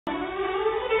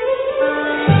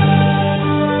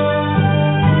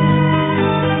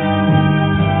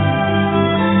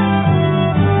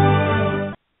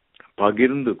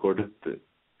பகிர்ந்து கொடுத்து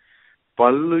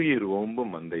பல்லுயிர்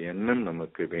ஓம்பும் அந்த எண்ணம்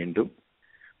நமக்கு வேண்டும்.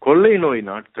 கொள்ளை நோய்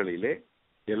நாட்களிலே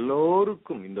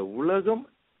எல்லோருக்கும் இந்த உலகம்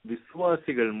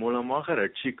விசுவாசிகள் மூலமாக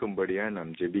ரட்சிக்கும்படியா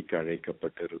நாம் ஜெபிக்க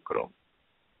அழைக்கப்பட்டிருக்கிறோம்.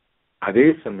 அதே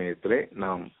சமயத்திலே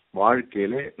நாம்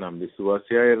வாழ்க்கையிலே நாம்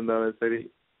விசுவாசியா இருந்தாலும் சரி,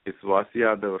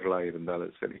 விசுவாசியாதவர்களா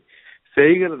இருந்தாலும் சரி,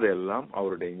 செய்கிறது எல்லாம்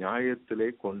அவருடைய நியாயத்திலே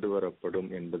கொண்டு வரப்படும்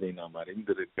என்பதை நாம்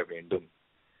அறிந்திருக்க வேண்டும்.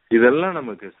 இதெல்லாம்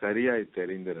நமக்கு சரியாய்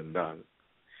தெரிந்திருந்தால்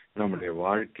நம்முடைய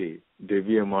வாழ்க்கை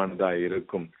திவ்யமானதா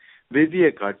இருக்கும். திவ்ய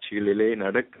காட்சிகளிலே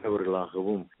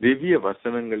நடக்கிறவர்களாகவும் திவ்ய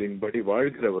வசனங்களின்படி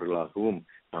வாழ்கிறவர்களாகவும்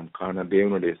நாம்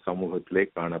தேவனுடைய சமூகத்திலே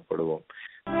காணப்படுவோம்.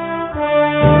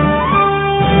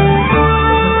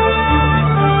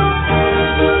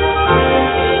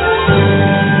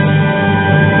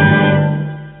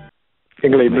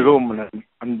 எங்களை மிகவும்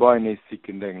அன்பாய்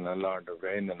நேசிக்கின்ற எங்கள் நல்ல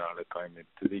ஆண்டவரே, இந்த நாளுக்காய்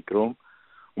துதிக்கிறோம்.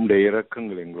 உங்களுடைய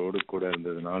இரக்கங்கள் எங்களோடு கூட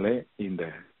இருந்ததுனாலே இந்த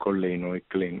கொள்ளை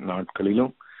நோய்களின்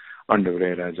நாட்களிலும்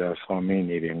ஆண்டவரே ராஜா சுவாமி,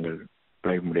 நீர் எங்கள்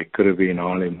உடைய கிருபையின்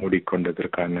ஆளை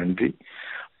மூடிக்கொண்டதற்காக நன்றி.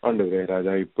 ஆண்டவரே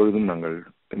ராஜா, இப்பொழுதும் நாங்கள்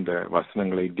இந்த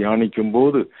வசனங்களை தியானிக்கும்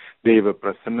போது தெய்வ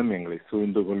பிரசன்னம் எங்களை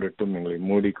சூழ்ந்து கொள்ளட்டும், எங்களை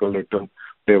மூடிக்கொள்ளட்டும்.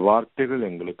 வார்த்தைகள்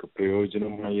எங்களுக்கு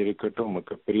பிரயோஜனமாய் இருக்கட்டும்,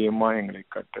 உமக்கு பிரியமா எங்களை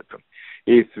கட்டட்டும்.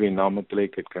 இயேசுவின் நாமத்திலே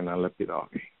கேட்க நல்ல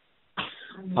பிதாவே,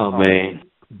 ஆமென்.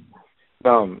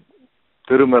 நாம்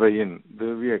திருமறையின்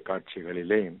திவ்ய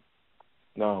காட்சிகளிலே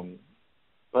நாம்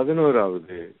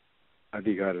 11வது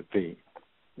அதிகாரத்தை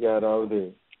யாராவது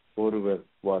ஒருவர்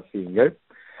வாசியுங்கள்.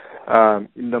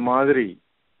 இந்த மாதிரி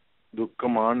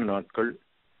துக்கமான நாட்கள்,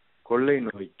 கொள்ளை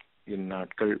நோயின்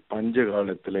நாட்கள், பஞ்ச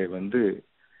காலத்திலே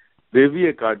திவ்ய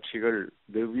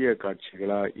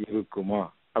காட்சிகளா இருக்குமா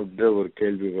அப்படின்ற ஒரு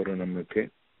கேள்வி வரும் நமக்கு.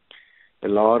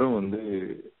 எல்லாரும்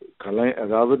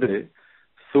அதாவது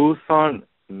சூசான்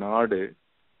நாடு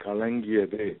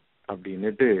கலங்கியது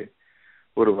அப்படின்னுட்டு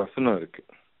ஒரு வசனம் இருக்கு.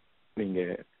 நீங்க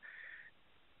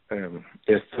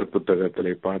எஸ்தர்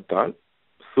புத்தகத்திலே பார்த்தால்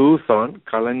சூசான்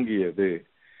கலங்கியது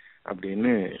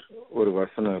அப்படின்னு ஒரு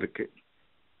வசனம் இருக்கு.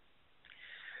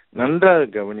 நன்றாக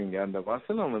கவனிங்க. அந்த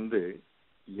வசனம்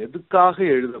எதுக்காக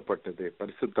எழுதப்பட்டது?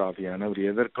 பரிசுத்த ஆவியானவர்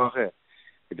எதற்காக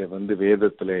இதை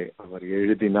வேதத்திலே அவர்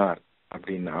எழுதினார்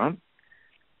அப்படின்னா,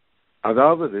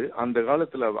 அதாவது அந்த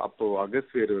காலத்துல அப்போ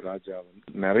அகஸ்வேரு ராஜா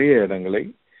நிறைய இடங்களை,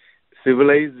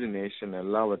 சிவிலைஸ்டு நேஷன்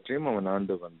எல்லாவற்றையும் அவன்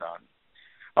ஆண்டு வந்தான்.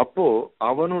 அப்போ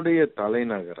அவனுடைய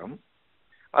தலைநகரம்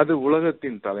அது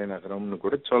உலகத்தின் தலைநகரம்னு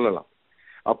கூட சொல்லலாம்.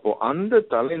 அப்போ அந்த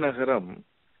தலைநகரம்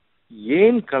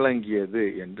ஏன் கலங்கியது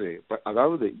என்று,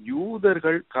 அதாவது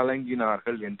யூதர்கள்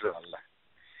கலங்கினார்கள் என்று அல்ல.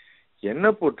 என்ன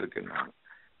போட்டிருக்குன்னா,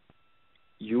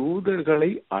 யூதர்களை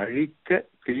அழிக்க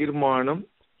தீர்மானம்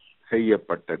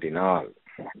செய்யப்பட்டதினால்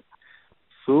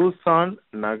சூசான்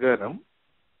நகரம்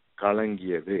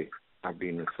கலங்கியது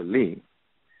அப்படின்னு சொல்லி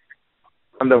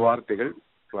அந்த வார்த்தைகள்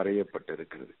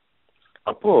வரையப்பட்டிருக்கிறது.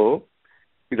 அப்போ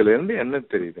இதுல இருந்து என்ன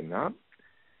தெரியுதுன்னா,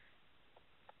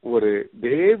 ஒரு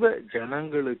தேவ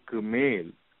ஜனங்களுக்கு மேல்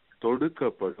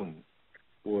தொடுக்கப்படும்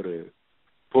ஒரு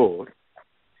போர்.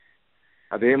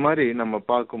 அதே மாதிரி நம்ம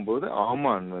பார்க்கும்போது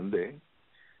ஆமான்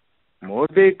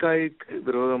மோர்தேக்காய்க்கு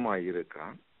விரோதமாய்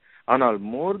இருக்கான். ஆனால்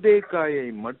மோர்தேக்காயை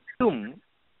மட்டும்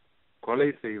கொலை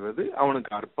செய்வது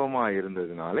அவனுக்கு அற்பமா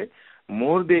இருந்ததுனாலே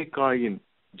மோர்தேக்காயின்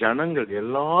ஜனங்கள்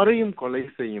எல்லாரையும் கொலை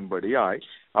செய்யும்படியாய்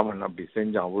அவன் அப்படி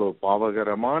செஞ்சான். அவ்வளவு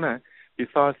பாவகரமான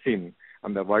பிசாசின்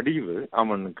அந்த வடிவு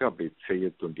அவனுக்கு அப்படி செய்ய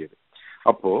தூண்டியது.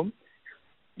 அப்போ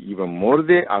இவன்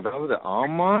அதாவது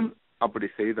ஆமான் அப்படி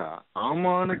செய்தா,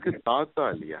 ஆமானுக்கு தாத்தா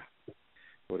இல்லையா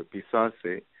ஒரு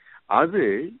பிசாசு, அது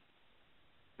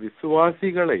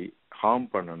விசுவாசிகளை ஹார்ம்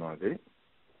பண்ணணும். அது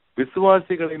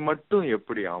விசுவாசிகளை மட்டும்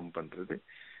எப்படி ஹார்ம் பண்றது?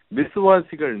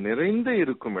 விசுவாசிகள் நிறைந்து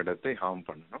இருக்கும் இடத்தை ஹார்ம்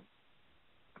பண்ணணும்.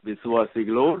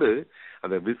 விசுவாசிகளோடு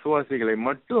அந்த விசுவாசிகளை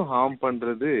மட்டும் ஹார்ம்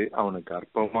பண்றது அவனுக்கு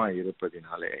அற்பமா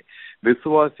இருப்பதினாலே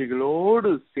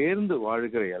விசுவாசிகளோடு சேர்ந்து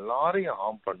வாழ்கிற எல்லாரையும்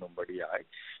ஹார்ம் பண்ணும்படியாய்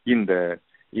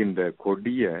இந்த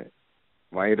கொடிய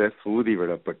வைரஸ் ஊதி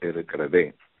விடப்பட்டு இருக்கிறது.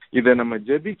 இதை நம்ம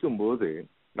ஜெபிக்கும் போது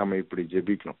நம்ம இப்படி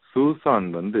ஜெபிக்கணும்.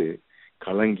 சூசான்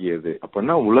கலங்கியது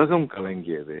அப்படின்னா உலகம்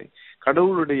கலங்கியது.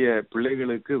 கடவுளுடைய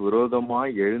பிள்ளைகளுக்கு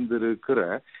விரோதமாய் எழுந்திருக்கிற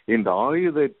இந்த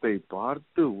ஆயுதத்தை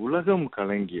பார்த்து உலகம்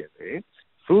கலங்கியது,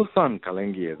 சூசான்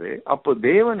கலங்கியது. அப்போ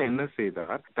தேவன் என்ன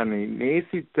செய்தார்? தன்னை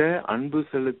நேசித்த அன்பு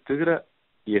செலுத்துகிற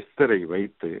எஸ்தரை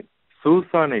வைத்து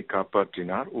சூசானை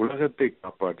காப்பாற்றினார், உலகத்தை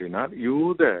காப்பாற்றினார்,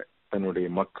 யூத தன்னுடைய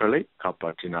மக்களை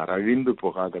காப்பாற்றினார், அழிந்து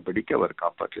போகாதபடிக்கு அவர்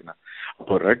காப்பாற்றினார்.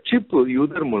 அப்போ ரட்சிப்பு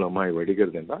யூதர் மூலமாய்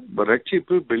வருகிறது என்றால்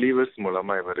ரட்சிப்பு பிலீவர்ஸ்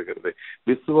மூலமாய் வருகிறது,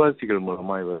 விசுவாசிகள்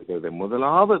மூலமாய் வருகிறது.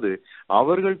 முதலாவது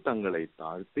அவர்கள் தங்களை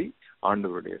தாழ்த்தி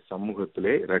ஆண்டவருடைய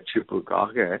சமூகத்திலே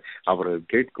ரட்சிப்புக்காக அவர்கள்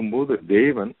கேட்கும்போது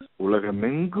தேவன்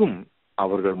உலகமெங்கும்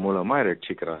அவர்கள் மூலமா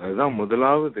ரட்சிக்கிறார். அதுதான்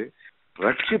முதலாவது.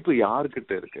 ரட்சிப்பு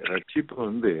யாருக்கிட்ட இருக்கு?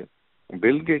 ரட்சிப்பு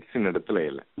பில்கேட்ஸின் இடத்துல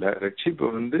இல்ல. ரட்சிப்பு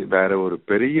வேற ஒரு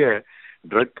பெரிய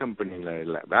ட்ரக் கம்பெனில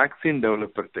இல்ல, வேக்சின்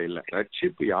டெவலப்பர்கிட்ட இல்ல.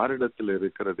 ரட்சிப்பு யாரிடத்துல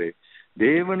இருக்கிறது?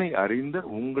 தேவனை அறிந்த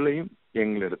உங்களையும்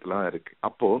எங்களிடத்துல இருக்கு.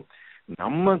 அப்போ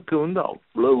நமக்கு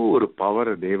அவ்வளவு ஒரு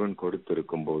பவரை தேவன்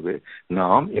கொடுத்திருக்கும் போது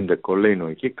நாம் இந்த கொள்ளை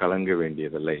நோய்க்கு கலங்க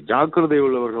வேண்டியதில்லை. ஜாக்கிரதை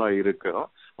உள்ளவர்களா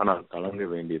இருக்கிறோம், ஆனால் கலங்க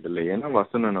வேண்டியதில்லை. ஏன்னா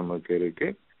வசனம் நமக்கு இருக்கு,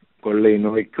 கொள்ளை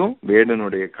நோய்க்கும்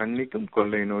வேடனுடைய கண்ணிக்கும்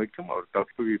கொள்ளை நோய்க்கும் அவர்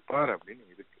தப்புவிப்பார் அப்படின்னு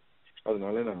இருக்கு.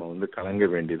 அதனால நம்ம கலங்க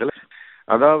வேண்டியதில்லை.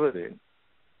 அதாவது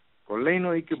கொள்ளை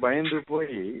நோய்க்கு பயந்து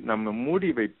போய் நம்ம மூடி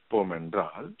வைப்போம்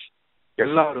என்றால்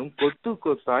எல்லாரும் கொத்து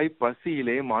கொத்தாய்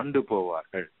பசியிலே மாண்டு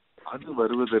போவார்கள். அது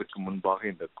வருவதற்கு முன்பாக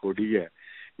இந்த கொடிய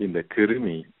இந்த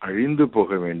கிருமி அழிந்து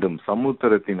போக வேண்டும்,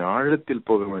 சமுத்திரத்தின் ஆழத்தில்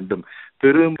போக வேண்டும்,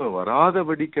 திரும்ப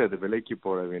வராதபடிக்கு அது விலக்கி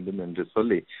போட வேண்டும் என்று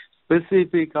சொல்லி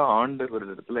ஸ்பெசிபிக்கா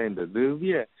ஆண்டவரிடத்துல இந்த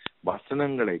திவ்ய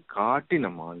வசனங்களை காட்டி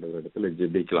நம்ம ஆண்டவரிடத்துல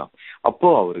ஜெபிக்கலாம்.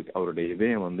 அப்போ அவருடைய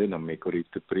இதயம் நம்மை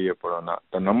குறித்து பிரியப்படணும்.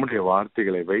 நம்முடைய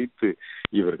வார்த்தைகளை வைத்து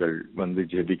இவர்கள்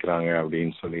ஜெபிக்கிறாங்க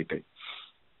அப்படின்னு சொல்லிட்டு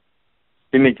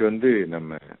இன்னைக்கு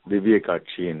நம்ம திவ்ய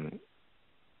காட்சியின்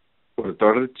ஒரு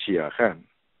தொடர்ச்சியாக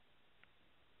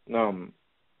நாம்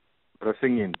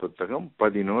பிரசங்கியின் புத்தகம்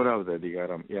 11வது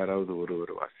அதிகாரம் யாராவது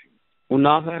ஒருவர் வாசி. உன்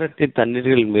ஆகாரத்தை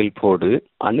தண்ணீர்கள் மேல் போடு,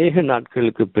 அநேக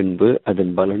நாட்களுக்கு பின்பு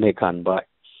அதன் பலனை காண்பாய்.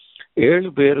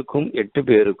 7 பேருக்கும் 8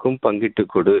 பேருக்கும் பங்கிட்டு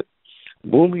கொடு.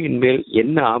 பூமியின் மேல்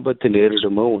என்ன ஆபத்து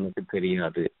நேரிடுமோ உனக்கு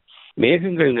தெரியாது.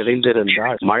 மேகங்கள்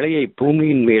நிறைந்திருந்தால் மழையை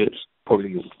பூமியின் மேல்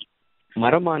பொழியும்.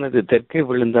 மரமானது தெற்கே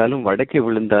விழுந்தாலும் வடக்கே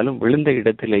விழுந்தாலும் விழுந்த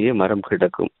இடத்திலேயே மரம்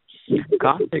கிடக்கும்.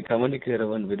 காற்றை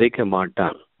கவனிக்கிறவன் விதைக்க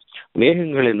மாட்டான்,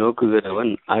 மேகங்களை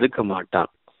நோக்குகிறவன் அறுக்க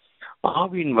மாட்டான்.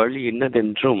 ஆவியின் வழி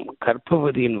இன்னதென்றும்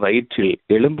கர்ப்பவதியின் வயிற்றில்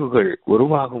எலும்புகள்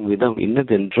உருவாகும் விதம்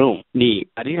இன்னதென்றும் நீ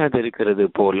அறியாதிருக்கிறது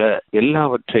போல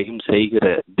எல்லாவற்றையும் செய்கிற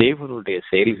தேவனுடைய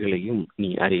செயல்களையும்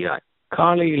நீ அறியாய்.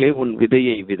 காலையிலே உன்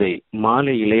விதையை விதை,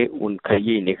 மாலையிலே உன்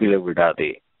கையை நெகிழ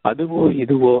விடாதே. அதுவோ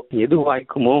இதுவோ எது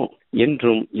வாய்க்குமோ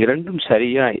என்றும் இரண்டும்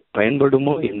சரியாய்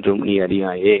பயன்படுமோ என்றும் நீ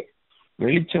அறியாயே.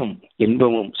 வெளிச்சம்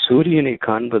இன்பமும் சூரியனை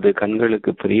காண்பது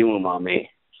கண்களுக்கு பிரியமுமாமே.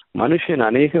 மனுஷன்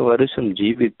அநேக வருஷம்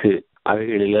ஜீவித்து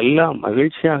அவைகளிலெல்லாம்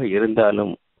மகிழ்ச்சியாக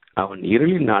இருந்தாலும் அவன்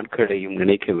இருளின் நாட்களையும்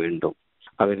நினைக்க வேண்டும்.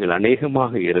 அவைகள்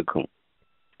அநேகமாக இருக்கும்.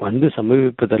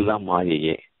 சமீபிப்பதெல்லாம்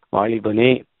மாயையே.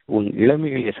 வாலிபனே, உன்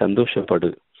இளமையிலே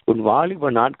சந்தோஷப்படு. உன்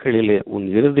வாலிப நாட்களிலே உன்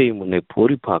இருதயம் உன்னை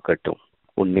பூரிப்பாக்கட்டும்.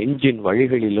 உன் நெஞ்சின்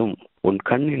வழிகளிலும் உன்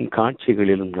கண்ணின்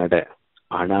காட்சிகளிலும் நட.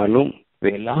 ஆனாலும்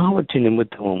எல்லாவற்றின்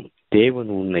நிமித்தமும் தேவன்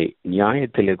உன்னை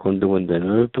நியாயத்திலே கொண்டு வந்து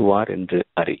நிறுத்துவார் என்று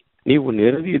அறி. நீ உன்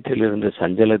இருதயத்திலிருந்து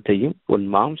சஞ்சலத்தையும் உன்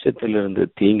மாம்சத்திலிருந்து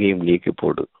தீங்கையும் நீக்கி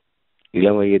போடு.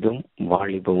 இளவயதும்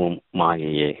வாலிபமும்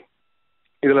மாயையே.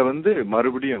 இதுல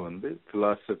மறுபடியும்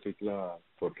பிலாசபிக்கலா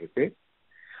போட்டிருக்கு.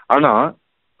 ஆனா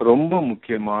ரொம்ப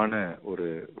முக்கியமான ஒரு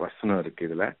வசனம் இருக்கு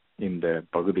இதுல. இந்த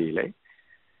பகுதியில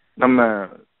நம்ம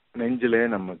நெஞ்சில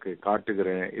நமக்கு காட்டுகிற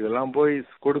இதெல்லாம் போய்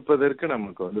கொடுப்பதற்கு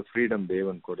நமக்கு ஃப்ரீடம்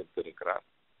தேவன் கொடுத்திருக்கிறார்.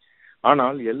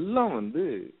 ஆனால் எல்லாம்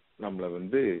நம்மள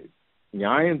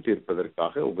நியாயம்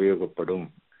தீர்ப்பதற்காக உபயோகப்படும்.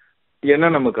 ஏன்னா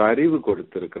நமக்கு அறிவு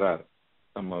கொடுத்திருக்கிறார்.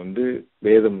 நம்ம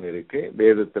வேதம் இருக்கு,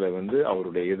 வேதத்துல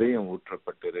அவருடைய இதயம்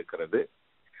ஊற்றப்பட்டு இருக்கிறது,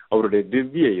 அவருடைய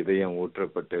திவ்ய இதயம்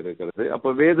ஊற்றப்பட்டு இருக்கிறது.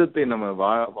 அப்ப வேதத்தை நம்ம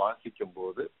வாசிக்கும்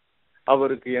போது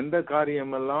அவருக்கு எந்த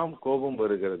காரியமெல்லாம் கோபம்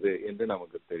வருகிறது என்று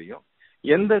நமக்கு தெரியும்,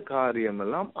 எந்த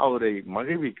காரியமெல்லாம் அவரை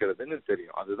மகிழ்விக்கிறதுன்னு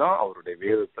தெரியும். அதுதான் அவருடைய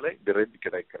வேதத்துல நிறைந்து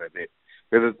கிடைக்கிறது.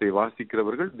 வேதத்தை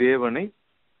வாசிக்கிறவர்கள் தேவனை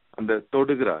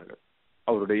தொடுகிறார்கள்,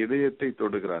 அவருடைய இதயத்தை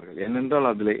தொடுகிறார்கள். ஏனென்றால்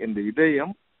அதுல இந்த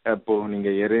இதயம், இப்போ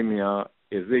நீங்க எரேமியா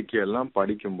எசேக்கியேல் எல்லாம்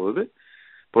படிக்கும்போது,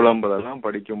 புலம்பலெல்லாம்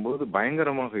படிக்கும்போது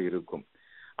பயங்கரமாக இருக்கும்.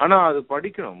 ஆனா அது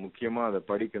படிக்கணும், முக்கியமா அதை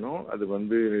படிக்கணும். அது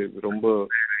ரொம்ப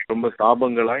ரொம்ப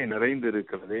சாபங்களாய் நிறைந்து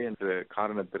இருக்கிறதே என்ற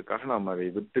காரணத்திற்காக நாம் அதை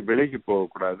விட்டு விலகி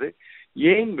போகக்கூடாது.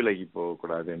 ஏன் விலகி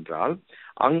போகக்கூடாது என்றால்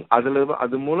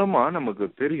அது மூலமா நமக்கு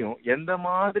தெரியும் எந்த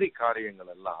மாதிரி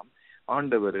காரியங்கள் எல்லாம்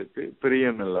ஆண்டவருக்கு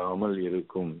பிரியமில்லாமல்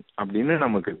இருக்கும் அப்படின்னு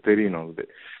நமக்கு தெரியணும். இது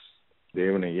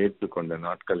தேவனை ஏற்றுக்கொண்ட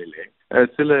நாட்களிலே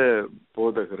சில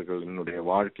போதகர்களினுடைய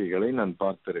வாழ்க்கைகளை நான்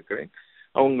பார்த்திருக்கிறேன்.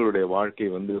 அவங்களுடைய வாழ்க்கை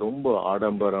ரொம்ப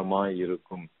ஆடம்பரமாய்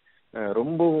இருக்கும்,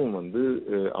 ரொம்பவும்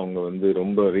அவங்க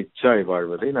ரொம்ப ரிச்சாய்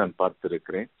வாழ்வதை நான்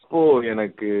பார்த்திருக்கிறேன். அப்போ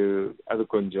எனக்கு அது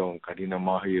கொஞ்சம்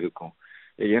கடினமாக இருக்கும்.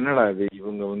 என்னடா இது,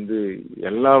 இவங்க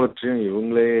எல்லாவற்றையும்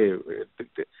இவங்களே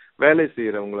எடுத்துக்கிட்டு வேலை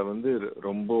செய்யறவங்கள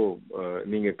ரொம்ப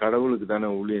நீங்க கடவுளுக்கு தானே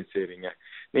ஊழியம் செய்றீங்க,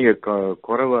 நீங்க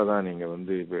குறைவா தான் நீங்க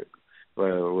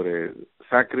ஒரு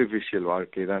சாக்ரிஃபிஷியல்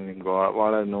வாழ்க்கை தான் நீங்க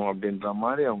வாழணும் அப்படின்ற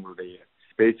மாதிரி அவங்களுடைய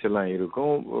பேச்செல்லாம்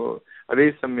இருக்கும். அதே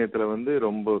சமயத்துல வந்து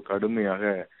ரொம்ப கடுமையாக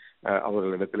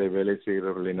அவர்களிடத்துல வேலை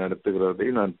செய்கிறவர்களை நடத்துகிறதை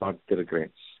நான்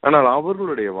பார்த்திருக்கிறேன். ஆனால்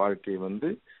அவர்களுடைய வாழ்க்கை வந்து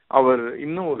அவர்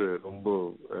இன்னும் ஒரு ரொம்ப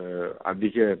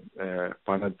அதிக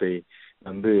பணத்தை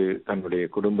வந்து தன்னுடைய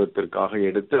குடும்பத்திற்காக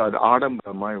எடுத்து அது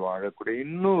ஆடம்பரமாய் வாழக்கூடிய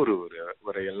இன்னொரு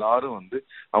எல்லாரும் வந்து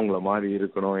அவங்கள மாதிரி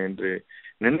இருக்கணும் என்று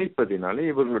நினைப்பதினாலே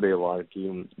இவர்களுடைய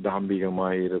வாழ்க்கையும்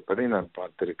தாம்பிகமாய் இருப்பதை நான்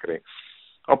பார்த்திருக்கிறேன்.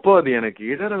 அப்போ அது எனக்கு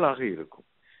இடரலாக இருக்கும்.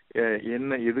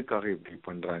 என்ன எதுக்காக இப்படி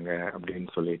பண்றாங்க அப்படின்னு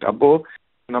சொல்லிட்டு. அப்போ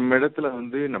நம்ம இடத்துல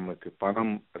வந்து நமக்கு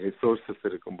பணம் ரிசோர்சஸ்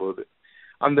இருக்கும்போது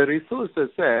அந்த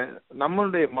ரிசோர்சஸ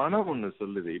நம்மளுடைய மனம் ஒண்ணு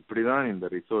சொல்லுது, இப்படிதான் இந்த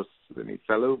ரிசோர்ஸ் நீ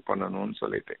செலவு பண்ணணும்னு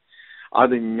சொல்லிட்டு.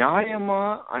 அது நியாயமா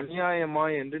அநியாயமா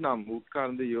என்று நாம்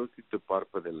உட்கார்ந்து யோசித்து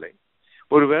பார்ப்பதில்லை.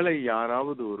 ஒருவேளை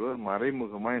யாராவது ஒருவர்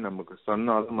மறைமுகமாய் நமக்கு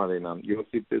சொன்னாலும் அதை நாம்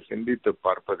யோசித்து சிந்தித்து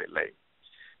பார்ப்பதில்லை.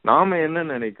 நாம என்ன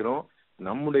நினைக்கிறோம்,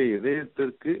 நம்முடைய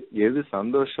இதயத்திற்கு எது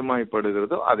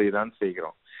சந்தோஷமாய்ப்படுகிறதோ அதை தான்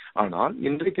செய்கிறோம். ஆனால்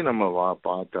இன்றைக்கு நம்ம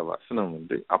பார்த்த வசனம்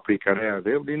வந்து அப்படி கிடையாது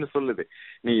அப்படின்னு சொல்லுது.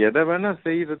 நீ எதை வேணா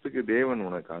செய்யறதுக்கு தேவன்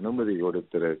உனக்கு அனுமதி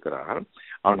கொடுத்திருக்கிறார்.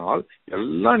 ஆனால்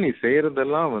எல்லாம் நீ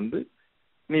செய்யறதெல்லாம் வந்து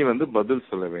நீ வந்து பதில்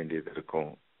சொல்ல வேண்டியது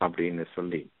இருக்கும் அப்படின்னு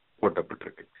சொல்லி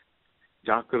போட்டப்பட்டிருக்கு.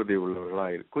 ஜாக்கிரதை உள்ளவர்களா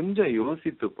கொஞ்சம்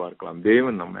யோசித்து பார்க்கலாம்.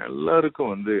 தேவன் நம்ம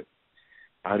எல்லாருக்கும் வந்து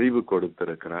அறிவு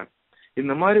கொடுத்திருக்கிறார்.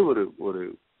 இந்த மாதிரி ஒரு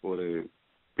ஒரு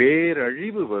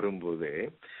பேரழிவு வரும்போது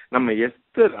நம்ம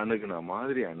எஸ்தர் அணுகுன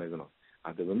மாதிரி அணுகணும்.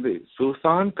 அது வந்து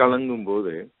சூசான் கலங்கும்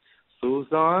போது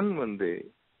சூசான் வந்து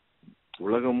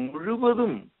உலகம்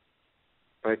முழுவதும்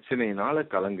பிரச்சனையினால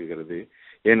கலங்குகிறது.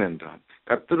 ஏனென்றால்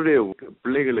கர்த்தருடைய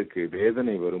பிள்ளைகளுக்கு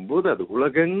வேதனை வரும்போது அது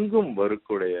உலகெங்கும்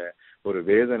வரக்கூடிய ஒரு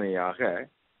வேதனையாக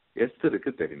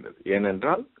எஸ்தருக்கு தெரிந்தது.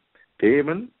 ஏனென்றால்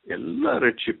தேவன் எல்லா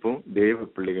ரட்சிப்பும் தேவ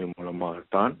பிள்ளைகள்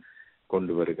மூலமாகத்தான்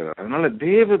கொண்டு வருகிறார். அதனால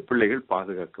தேவ பிள்ளைகள்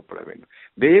பாதுகாக்கப்பட வேண்டும்.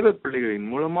 தேவ பிள்ளைகளின்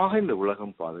மூலமாக இந்த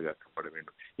உலகம் பாதுகாக்கப்பட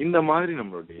வேண்டும். இந்த மாதிரி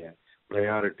நம்மளுடைய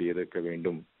ப்ரையாரிட்டி இருக்க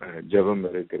வேண்டும், ஜெபம்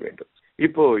இருக்க வேண்டும்.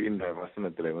 இப்போ இந்த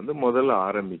வசனத்துல வந்து முதல்ல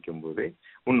ஆரம்பிக்கும் போதே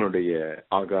உன்னுடைய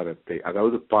ஆகாரத்தை,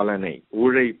 அதாவது பலனை,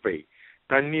 உழைப்பை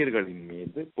தண்ணீர்களின்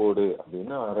மீது போடு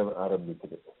அப்படின்னு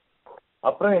ஆரம்பிக்குது.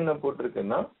 அப்புறம் என்ன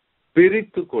போட்டிருக்குன்னா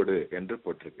பிரித்து கொடு என்று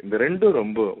போட்டிருக்கு. இந்த ரெண்டும்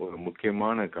ரொம்ப ஒரு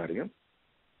முக்கியமான காரியம்.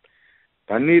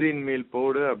 தண்ணீரின் மேல்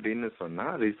போடு அப்படின்னு சொன்னா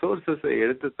ரிசோர்சஸை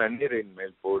எடுத்து தண்ணீரின்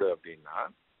மேல் போடு அப்படின்னா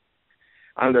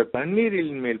அந்த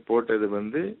தண்ணீரின் மேல் போட்டது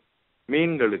வந்து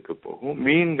மீன்களுக்கு போகும்.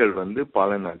 மீன்கள் வந்து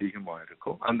பலன் அதிகமா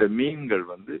இருக்கும். அந்த மீன்கள்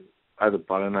வந்து அது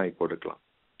பலனாய் கொடுக்கலாம்.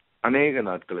 அநேக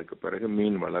நாட்களுக்கு பிறகு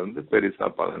மீன் வளர்ந்து பெருசா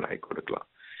பலனாய் கொடுக்கலாம்.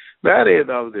 வேற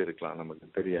ஏதாவது இருக்கலாம், நமக்கு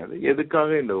தெரியாது.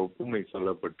 எதுக்காக இந்த ஒப்புமை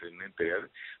சொல்லப்பட்டுன்னு தெரியாது.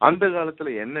 அந்த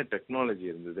காலத்துல என்ன டெக்னாலஜி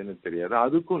இருந்ததுன்னு தெரியாது.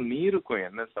 அதுக்கும் நீருக்கும்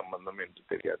என்ன சம்பந்தம் என்று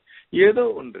தெரியாது. ஏதோ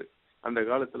ஒன்று அந்த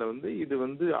காலத்துல வந்து இது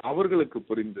வந்து அவர்களுக்கு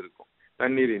புரிந்திருக்கும்.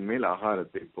 தண்ணீரின் மேல்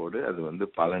ஆகாரத்தை போடு, அது வந்து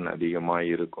பலன் அதிகமாய்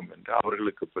இருக்கும் என்று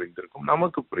அவர்களுக்கு புரிந்திருக்கும்.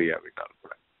 நமக்கு புரியாவிட்டால்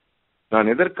கூட.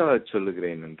 நான் எதற்காக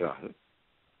சொல்லுகிறேன் என்றால்,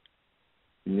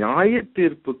 நியாய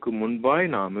தீர்ப்புக்கு முன்பாய்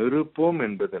நாம் இருப்போம்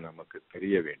என்பது நமக்கு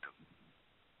தெரிய வேண்டும்.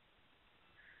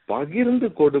 பகிர்ந்து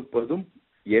கொடுப்பதும்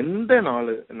எந்த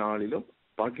நாளிலும்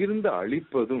பகிர்ந்து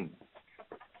அளிப்பதும்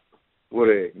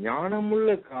ஒரு ஞானமுள்ள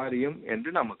காரியம் என்று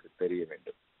நமக்கு தெரிய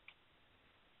வேண்டும்.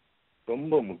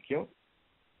 ரொம்ப முக்கியம்.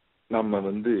 நம்ம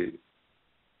வந்து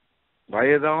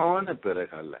வயதான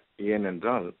பிறகு அல்ல.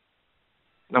 ஏனென்றால்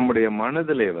நம்முடைய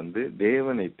மனதிலே வந்து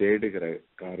தேவனை தேடுகிற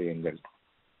காரியங்கள்,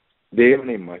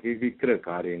 தேவனை மகிழ்விக்கிற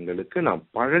காரியங்களுக்கு நாம்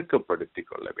பழக்கப்படுத்திக்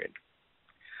கொள்ள வேண்டும்.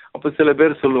 அப்ப சில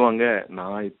பேர் சொல்லுவாங்க,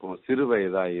 நான் இப்போ சிறு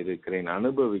வயதா இருக்கிறேன்,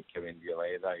 அனுபவிக்க வேண்டிய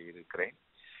வயதா இருக்கிறேன்,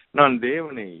 நான்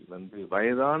தேவனை வந்து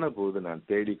வயதான போது நான்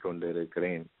தேடிக்கொண்டு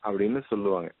இருக்கிறேன் அப்படின்னு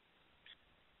சொல்லுவாங்க.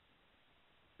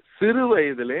 சிறு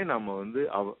வயதிலே நம்ம வந்து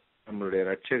நம்மளுடைய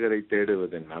இரட்சகரை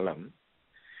தேடுவதன் நலம்.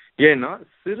 ஏன்னா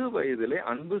சிறு வயதிலே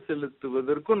அன்பு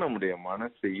செலுத்துவதற்கும் நம்முடைய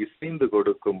மனசு இசைந்து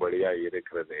கொடுக்கும்படியா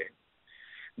இருக்கிறது.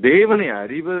 தேவனை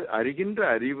அறிகின்ற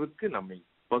அறிவுக்கு நம்மை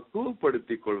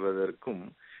பக்குவப்படுத்திக் கொள்வதற்கும்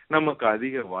நமக்கு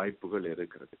அதிக வாய்ப்புகள்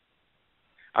இருக்கிறது.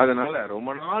 அதனால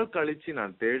ரொம்ப நாள் கழிச்சு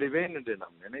நான் தேடுவேன் என்று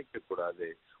நாம் நினைக்க கூடாது.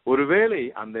 ஒருவேளை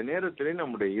அந்த நேரத்திலே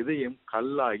நம்முடைய இதயம்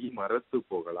கல்லாகி மரத்து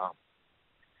போகலாம்.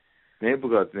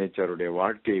 நேபுகாத்நேச்சாருடைய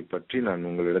வாழ்க்கையை பற்றி நான்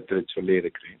உங்களிடத்தில் சொல்லி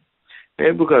இருக்கிறேன்.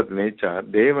 நேபுகாத்நேச்சார்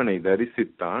தேவனை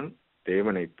தரிசித்தான்,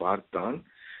 தேவனை பார்த்தான்.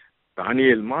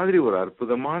 தானியேல் மாதிரி ஒரு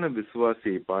அற்புதமான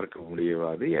விசுவாசியை பார்க்க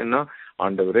முடியாது. ஏன்னா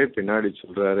ஆண்டவரே பின்னாடி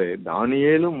சொல்றாரு,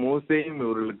 தானியேலும் மோசேயும்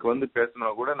இவர்களுக்கு வந்து பேசினா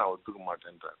கூட நான் ஒத்துக்க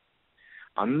மாட்டேன்றார்.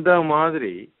 அந்த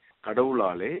மாதிரி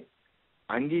கடவுளாலே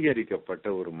அங்கீகரிக்கப்பட்ட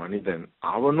ஒரு மனிதன்.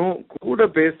 அவனும் கூட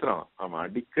பேசுறான், அவன்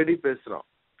அடிக்கடி பேசுறான்.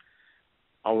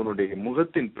 அவனுடைய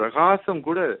முகத்தின் பிரகாசம்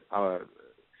கூட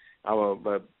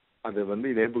அது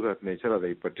நேபுகாத்நேச்சர்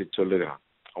அதை பற்றி சொல்லுகிறான்.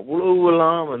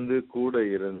 அவ்வளவுலாம் கூட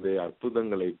இருந்து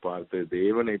அற்புதங்களை பார்த்து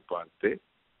தேவனை பார்த்து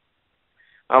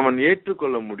அவன்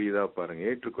ஏற்றுக்கொள்ள முடியுதா பாருங்க?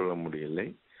 ஏற்றுக்கொள்ள முடியலை.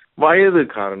 வயது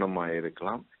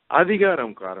காரணமாயிருக்கலாம்,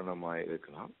 அதிகாரம்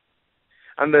காரணமாயிருக்கலாம்.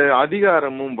 அந்த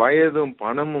அதிகாரமும் வயதும்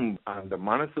பணமும் அந்த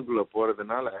மனசுக்குள்ள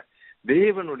போறதுனால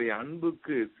தேவனுடைய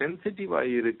அன்புக்கு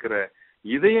சென்சிட்டிவாகி இருக்கிற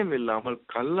இதயம் இல்லாமல்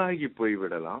கல்லாகி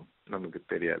போய்விடலாம், நமக்கு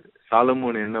தெரியாது.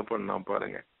 சாலமோன் என்ன பண்ணா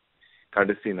பாருங்க,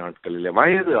 கடைசி நாட்களில்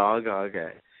வயது ஆக ஆக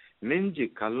நெஞ்சு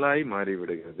கல்லாய் மாறி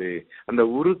விடுகிறது. அந்த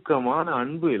உருக்கமான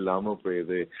அன்பு இல்லாம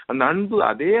போயுது. அந்த அன்பு,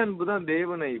 அதே அன்பு தான்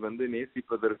தேவனை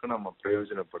நேசிப்பதற்கு நம்ம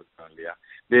பிரயோஜனப்படுத்தலாம் இல்லையா?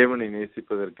 தேவனை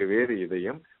நேசிப்பதற்கு வேறு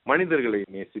இதயம், மனிதர்களை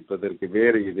நேசிப்பதற்கு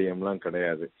வேறு இதயம்லாம்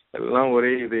கிடையாது. எல்லாம்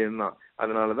ஒரே இதயம் தான்.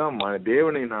 அதனாலதான்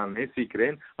தேவனை நான்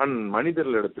நேசிக்கிறேன்,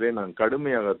 மனிதர்களிடத்திலே நான்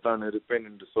கடுமையாகத்தான் இருப்பேன்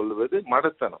என்று சொல்லுவது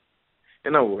மடத்தனம்.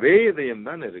 ஏன்னா ஒரே இதயம்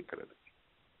தான் இருக்கிறது.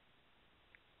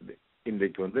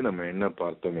 இன்றைக்கு நம்ம என்ன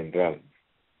பார்த்தோம் என்றால்,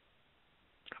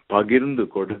 பகிர்ந்து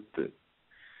கொடுத்து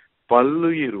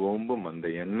பல்லுயிர் ஓம்பும் அந்த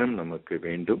எண்ணம் நமக்கு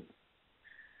வேண்டும்.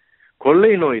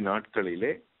 கொள்ளை நோய்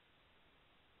நாட்களிலே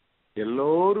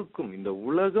எல்லோருக்கும் இந்த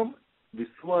உலகம்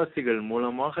விசுவாசிகள்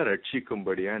மூலமாக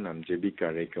ரட்சிக்கும்படியா நாம் ஜெபிக்க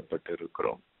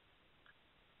அழைக்கப்பட்டிருக்கிறோம்.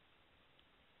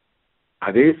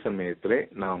 அதே சமயத்திலே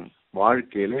நாம்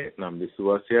வாழ்க்கையிலே நாம்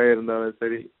விசுவாசியா இருந்தாலும்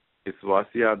சரி,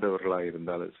 விசுவாசியாதவர்களா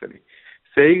இருந்தாலும் சரி,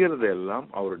 செய்கிறது எல்லாம்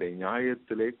அவருடைய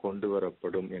நியாயத்திலே கொண்டு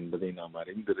வரப்படும் என்பதை நாம்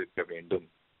அறிந்திருக்க வேண்டும்.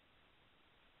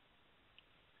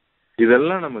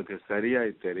 இதெல்லாம் நமக்கு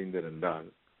சரியாய் தெரிந்திருந்தால்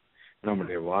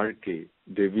நம்முடைய வாழ்க்கை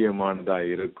திவ்யமானதா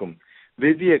இருக்கும்.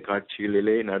 திவ்ய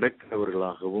காட்சிகளிலே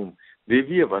நடக்கிறவர்களாகவும்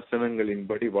திவ்ய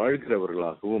வசனங்களின்படி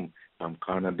வாழ்கிறவர்களாகவும்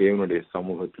நாம் தேவனுடைய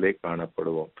சமூகத்திலே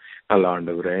காணப்படுவோம். நல்ல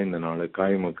ஆண்டவரே, இந்த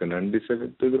நாளுக்காய் உமக்கு நன்றி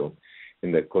செலுத்துகிறோம்.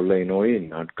 இந்த கொள்ளை நோயின்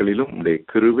நாட்களிலும் உடைய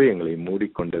கிருபை எங்களை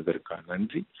மூடிக்கொண்டதற்காக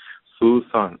நன்றி.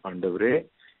 சூசான் ஆண்டவரே,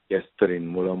 எஸ்தரின்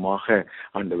மூலமாக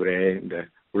ஆண்டவரே இந்த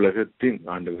உலகத்தின்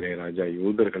ஆண்டவரே ராஜா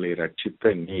யூதர்களை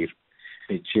ரட்சித்த நீர்,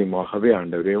 நிச்சயமாகவே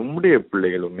ஆண்டவரே உம்முடைய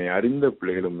பிள்ளைகள், உண்மை அறிந்த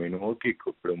பிள்ளைகள் உண்மை நோக்கி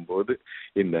கூப்பிடும் போது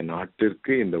இந்த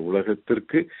நாட்டிற்கு, இந்த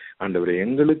உலகத்திற்கு ஆண்டவரே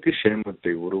எங்களுக்கு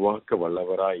சேமத்தை உருவாக்க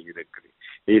வல்லவராய் இருக்கிறேன்.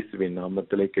 இயேசுவின்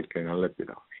நாமத்திலே கேட்க நல்ல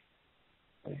பிதாவே.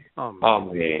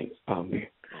 ஆமென். ஆமென்.